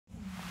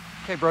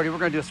Okay, Brody, we're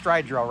gonna do a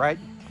stride drill, right?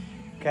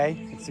 Okay,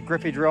 it's a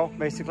grippy drill,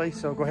 basically,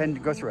 so go ahead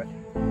and go through it.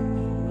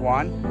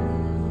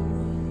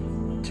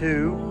 1,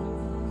 2,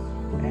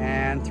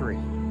 and 3.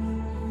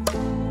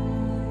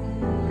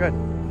 Good.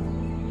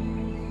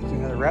 Let's do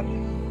another rep.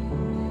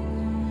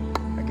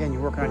 Again,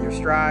 you're working on your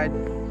stride,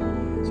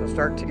 so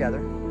start together.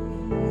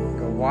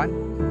 Go 1,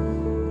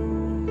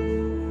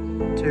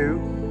 2,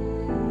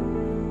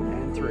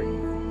 and 3.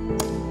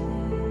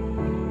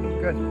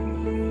 Good.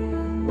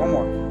 One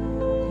more.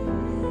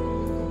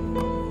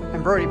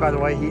 And Brody, by the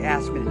way, he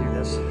asked me to do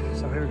this.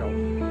 So here we go.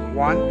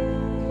 1,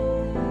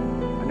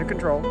 under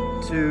control,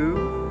 2,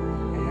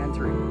 and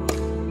 3.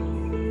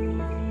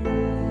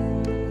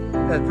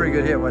 That's a pretty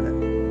good hit,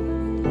 wasn't it?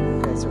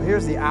 Okay, so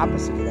here's the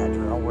opposite of that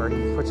drill, where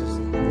he puts his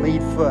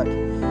lead foot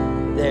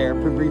there.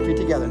 Bring your feet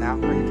together now.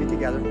 Bring your feet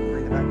together.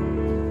 Bring them back.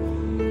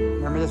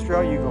 Remember this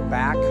drill? You go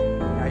back.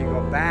 Now you go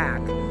back,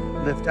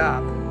 lift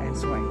up, and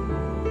swing.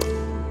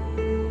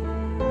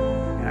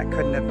 And I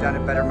couldn't have done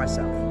it better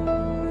myself.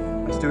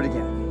 Let's do it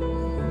again.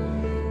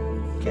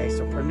 Okay,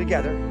 so put them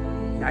together,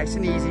 nice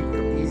and easy.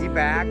 Go easy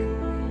back,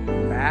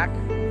 back,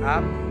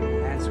 up,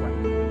 and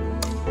swing.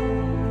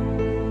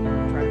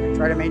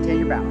 Try to maintain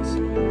your balance.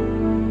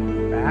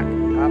 Back,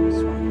 up,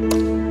 swing.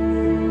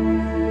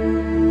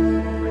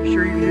 Are you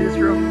sure you can do this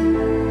drill?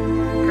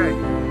 Okay.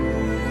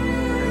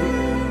 Ready?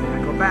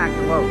 And go back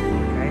and load.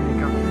 Okay, and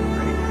come.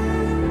 Ready?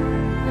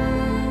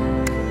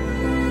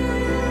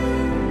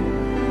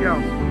 Go.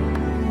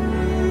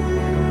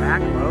 Go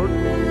back, load.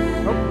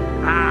 Oh.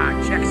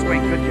 Check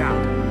swing, good job.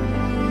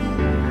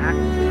 Back, up.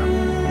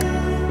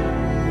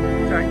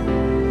 Sorry,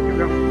 here we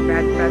go.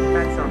 Bad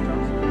soft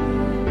toes.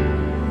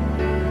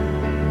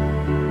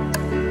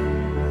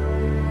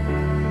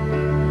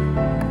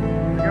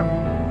 Here we go.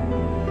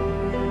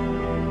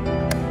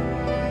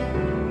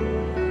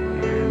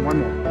 And one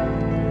more.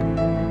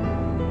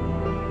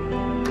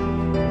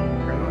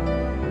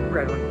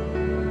 Red one.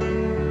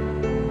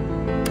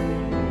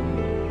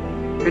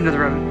 Another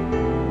red one.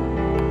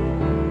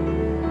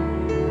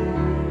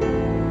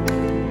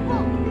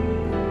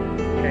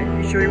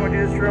 Sure you want to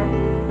do this drill?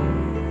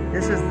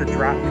 This is the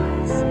drop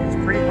drill. It's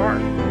pretty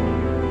hard.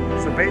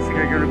 So basically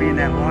you're going to be in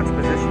that launch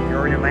position. You're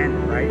already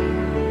landed, right?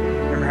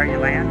 Remember how you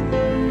land?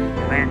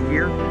 You land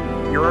here.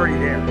 You're already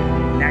there.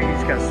 Now you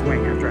just got to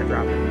swing after I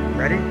drop it.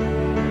 Ready?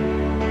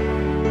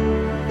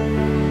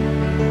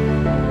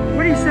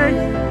 What do you say?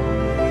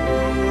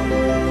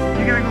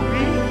 You gotta go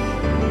pee?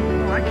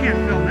 Well, I can't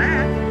film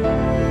that.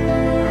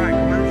 Alright,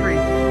 go to the tree.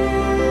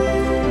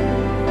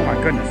 Oh my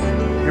goodness.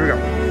 Here we go.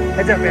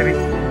 Heads up, baby.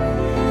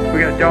 We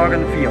got a dog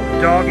on the field.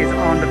 The dog is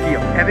on the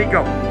field. Evie,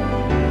 go.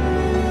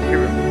 Here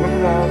we go. Flip the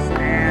balls,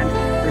 and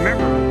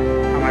remember,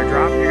 I'm going to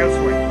drop, you're going to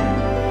swing.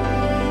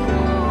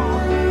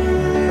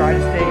 Try to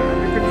stay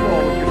under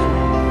control with your swing.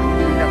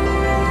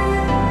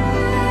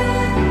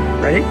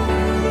 Ready?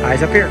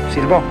 Eyes up here.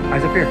 See the ball.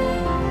 Eyes up here.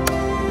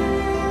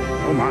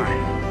 Oh my.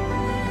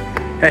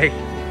 Hey,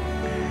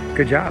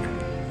 good job.